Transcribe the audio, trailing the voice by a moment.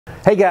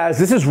Hey guys,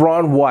 this is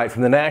Ron White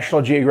from the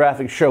National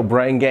Geographic show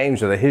Brain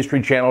Games, or the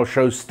History Channel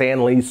show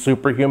Stan Lee's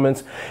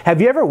Superhumans. Have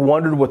you ever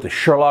wondered what the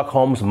Sherlock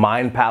Holmes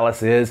Mind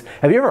Palace is?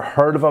 Have you ever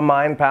heard of a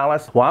Mind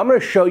Palace? Well, I'm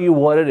going to show you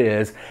what it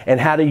is and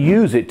how to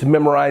use it to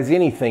memorize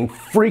anything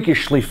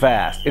freakishly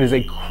fast. It is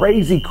a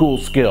crazy cool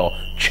skill.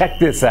 Check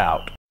this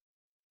out.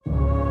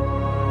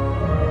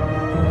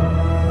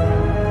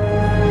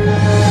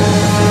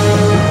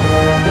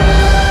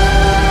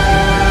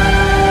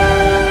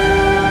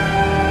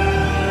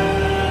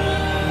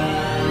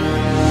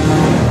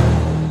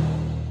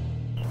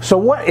 So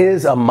what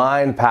is a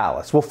mind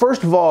palace? Well,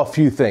 first of all, a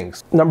few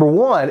things. Number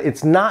one,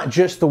 it's not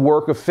just the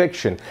work of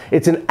fiction.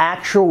 It's an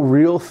actual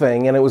real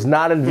thing, and it was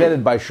not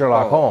invented by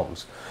Sherlock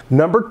Holmes.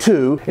 Number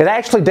two, it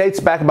actually dates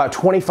back about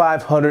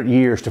 2,500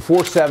 years to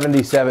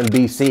 477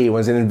 BC. It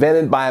was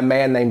invented by a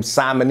man named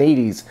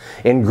Simonides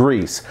in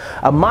Greece.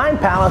 A mind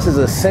palace is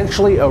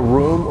essentially a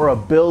room or a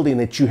building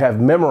that you have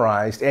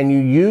memorized, and you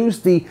use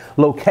the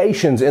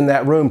locations in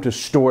that room to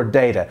store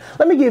data.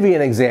 Let me give you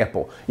an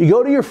example. You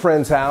go to your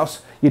friend's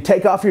house, you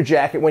take off your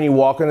jacket when you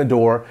walk in the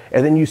door,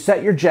 and then you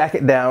set your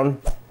jacket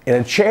down in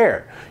a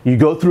chair. You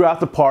go throughout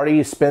the party,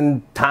 you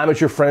spend time at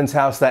your friend's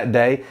house that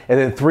day, and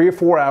then 3 or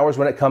 4 hours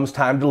when it comes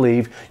time to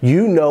leave,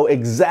 you know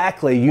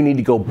exactly you need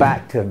to go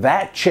back to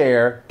that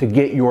chair to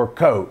get your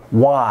coat.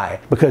 Why?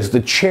 Because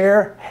the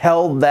chair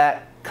held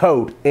that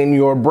coat in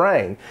your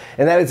brain.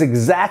 And that is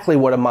exactly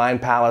what a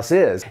mind palace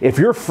is. If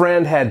your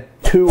friend had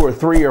 2 or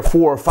 3 or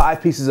 4 or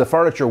 5 pieces of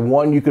furniture,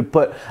 one you could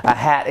put a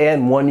hat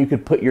in, one you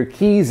could put your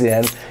keys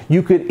in,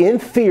 you could in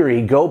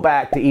theory go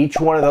back to each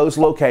one of those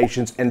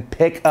locations and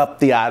pick up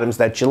the items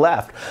that you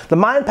left. The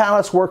mind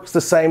palace works the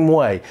same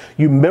way.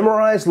 You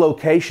memorize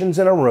locations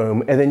in a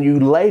room, and then you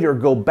later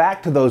go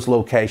back to those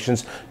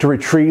locations to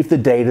retrieve the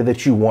data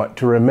that you want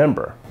to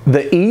remember.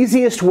 The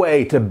easiest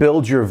way to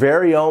build your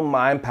very own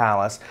mind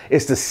palace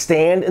is to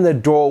stand in the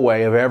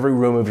doorway of every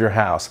room of your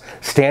house.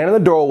 Stand in the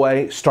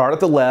doorway, start at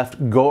the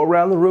left, go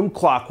around the room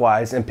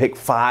clockwise, and pick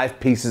 5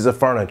 pieces of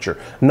furniture.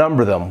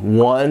 Number them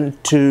 1,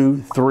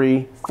 2,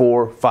 3,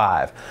 4,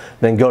 5.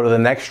 Then go to the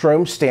next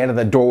room, stand in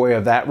the doorway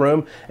of that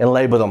room, and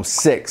label them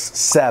 6,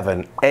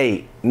 7,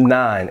 8,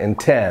 9, and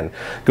 10.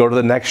 Go to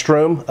the next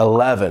room,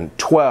 11,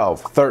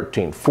 12,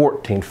 13,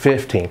 14,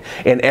 15.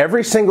 In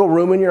every single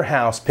room in your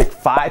house, pick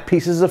 5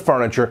 pieces of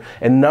furniture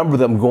and number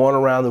them going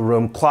around the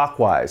room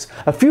clockwise.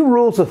 A few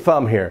rules of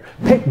thumb here.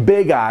 Pick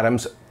big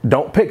items.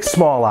 Don't pick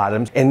small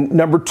items. And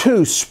number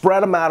 2,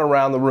 spread them out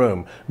around the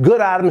room. Good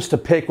items to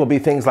pick will be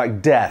things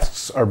like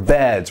desks or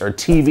beds or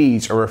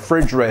TVs or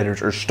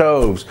refrigerators or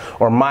stoves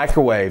or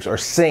microwaves or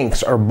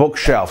sinks or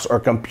bookshelves or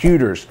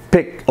computers.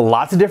 Pick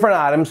lots of different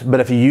items,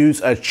 but if you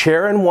use a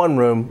chair in one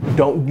room,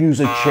 don't use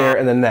a chair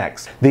in the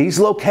next.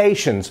 These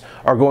locations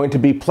are going to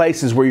be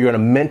places where you're going to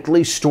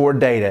mentally store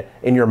data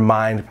in your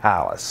mind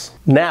palace.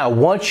 Now,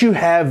 once you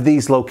have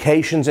these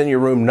locations in your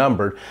room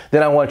numbered,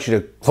 then I want you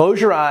to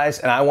close your eyes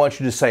and I want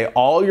you to say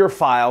all your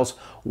files,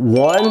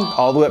 1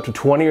 all the way up to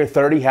 20 or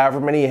 30,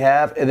 however many you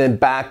have, and then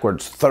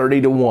backwards,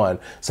 30 to 1.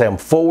 Say them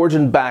forwards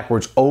and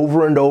backwards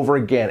over and over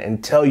again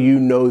until you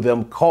know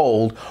them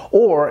cold,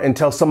 or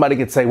until somebody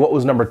could say what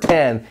was number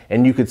 10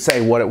 and you could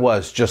say what it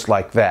was just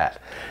like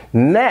that.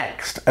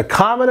 Next, a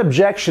common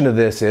objection to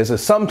this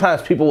is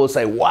sometimes people will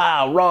say,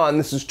 wow, Ron,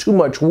 this is too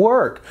much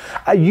work.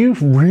 You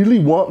really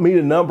want me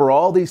to number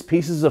all these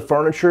pieces of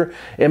furniture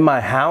in my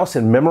house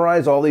and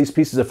memorize all these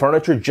pieces of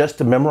furniture just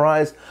to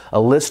memorize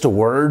a list of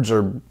words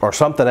or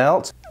something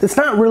else? It's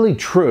not really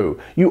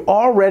true. You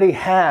already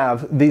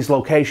have these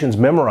locations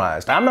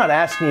memorized. I'm not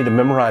asking you to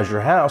memorize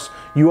your house.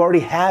 You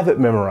already have it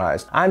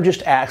memorized. I'm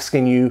just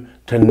asking you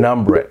to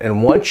number it.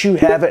 And once you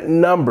have it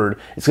numbered,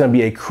 it's going to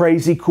be a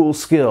crazy cool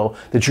skill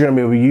that you're going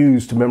to be able to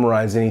use to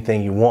memorize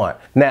anything you want.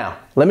 Now,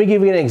 let me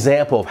give you an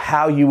example of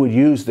how you would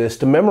use this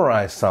to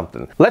memorize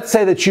something. Let's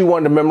say that you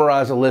wanted to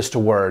memorize a list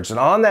of words, and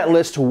on that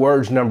list of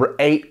words, number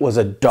 8 was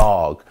a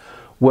dog.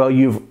 Well,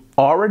 you've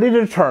already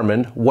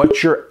determined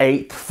what your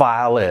 8th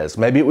file is.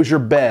 Maybe it was your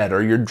bed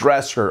or your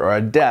dresser or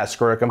a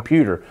desk or a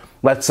computer.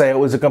 Let's say it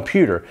was a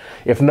computer.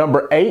 If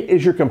number 8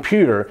 is your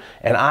computer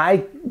and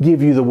I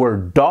give you the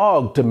word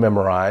dog to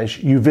memorize,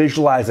 you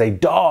visualize a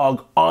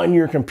dog on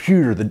your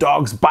computer. The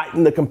dog's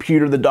biting the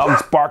computer, the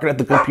dog's barking at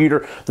the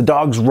computer, the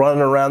dog's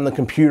running around the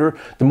computer.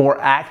 The more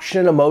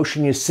action,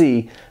 emotion you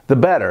see, the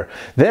better.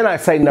 Then I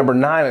say number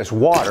 9 is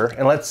water,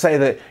 and let's say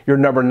that your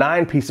number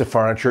 9 piece of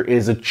furniture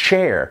is a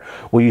chair.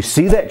 Well, you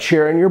see that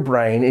chair in your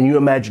brain and you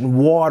imagine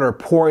water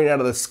pouring out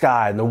of the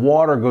sky, and the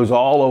water goes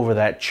all over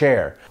that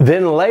chair.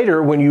 Then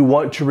later, when you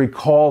want to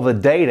recall the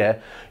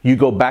data, you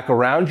go back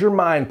around your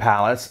mind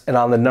palace, and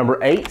on the number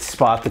 8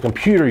 spot, the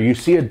computer, you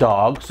see a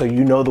dog, so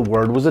you know the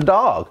word was a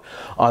dog.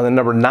 On the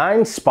number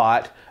 9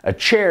 spot, a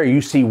chair,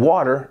 you see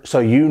water, so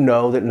you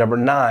know that number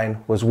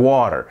 9 was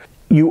water.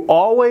 You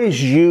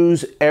always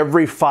use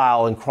every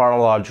file in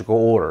chronological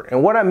order.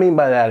 And what I mean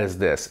by that is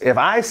this. If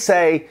I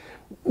say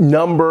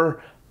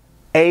number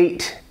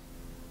 8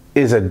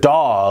 is a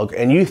dog,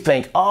 and you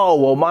think, oh,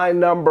 well, my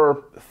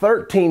number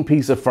 13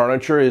 piece of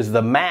furniture is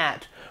the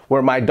mat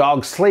where my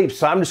dog sleeps,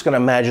 so I'm just going to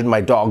imagine my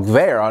dog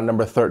there on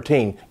number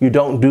 13. You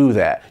don't do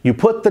that. You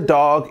put the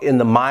dog in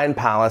the mind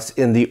palace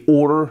in the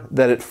order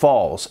that it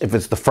falls. If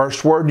it's the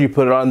first word, you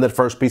put it on the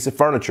first piece of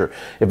furniture.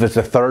 If it's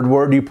the third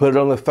word, you put it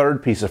on the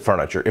third piece of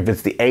furniture. If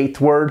it's the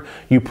eighth word,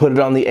 you put it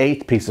on the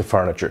eighth piece of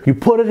furniture. You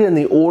put it in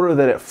the order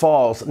that it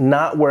falls,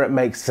 not where it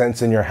makes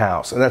sense in your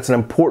house. And that's an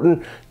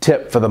important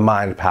tip for the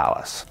mind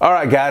palace. All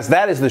right, guys,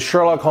 that is the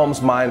Sherlock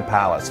Holmes mind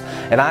palace.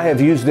 And I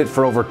have used it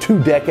for over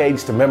 2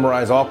 decades to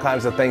memorize all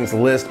kinds of things,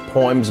 lists,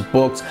 poems,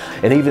 books,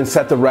 and even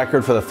set the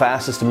record for the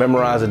fastest to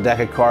memorize a deck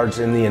of cards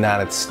in the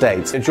United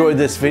States. Enjoyed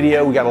this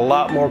video. We got a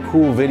lot more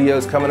cool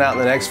videos coming out in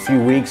the next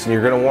few weeks, and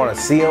you're going to want to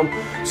see them.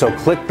 So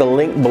click the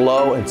link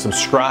below and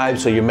subscribe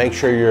so you make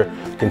sure you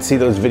can see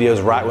those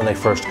videos right when they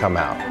first come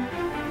out.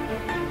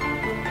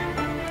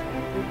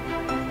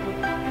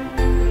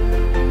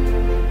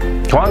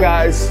 Come on,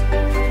 guys.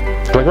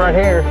 Click right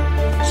here.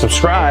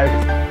 Subscribe.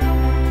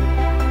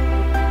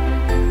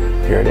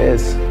 Here it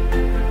is.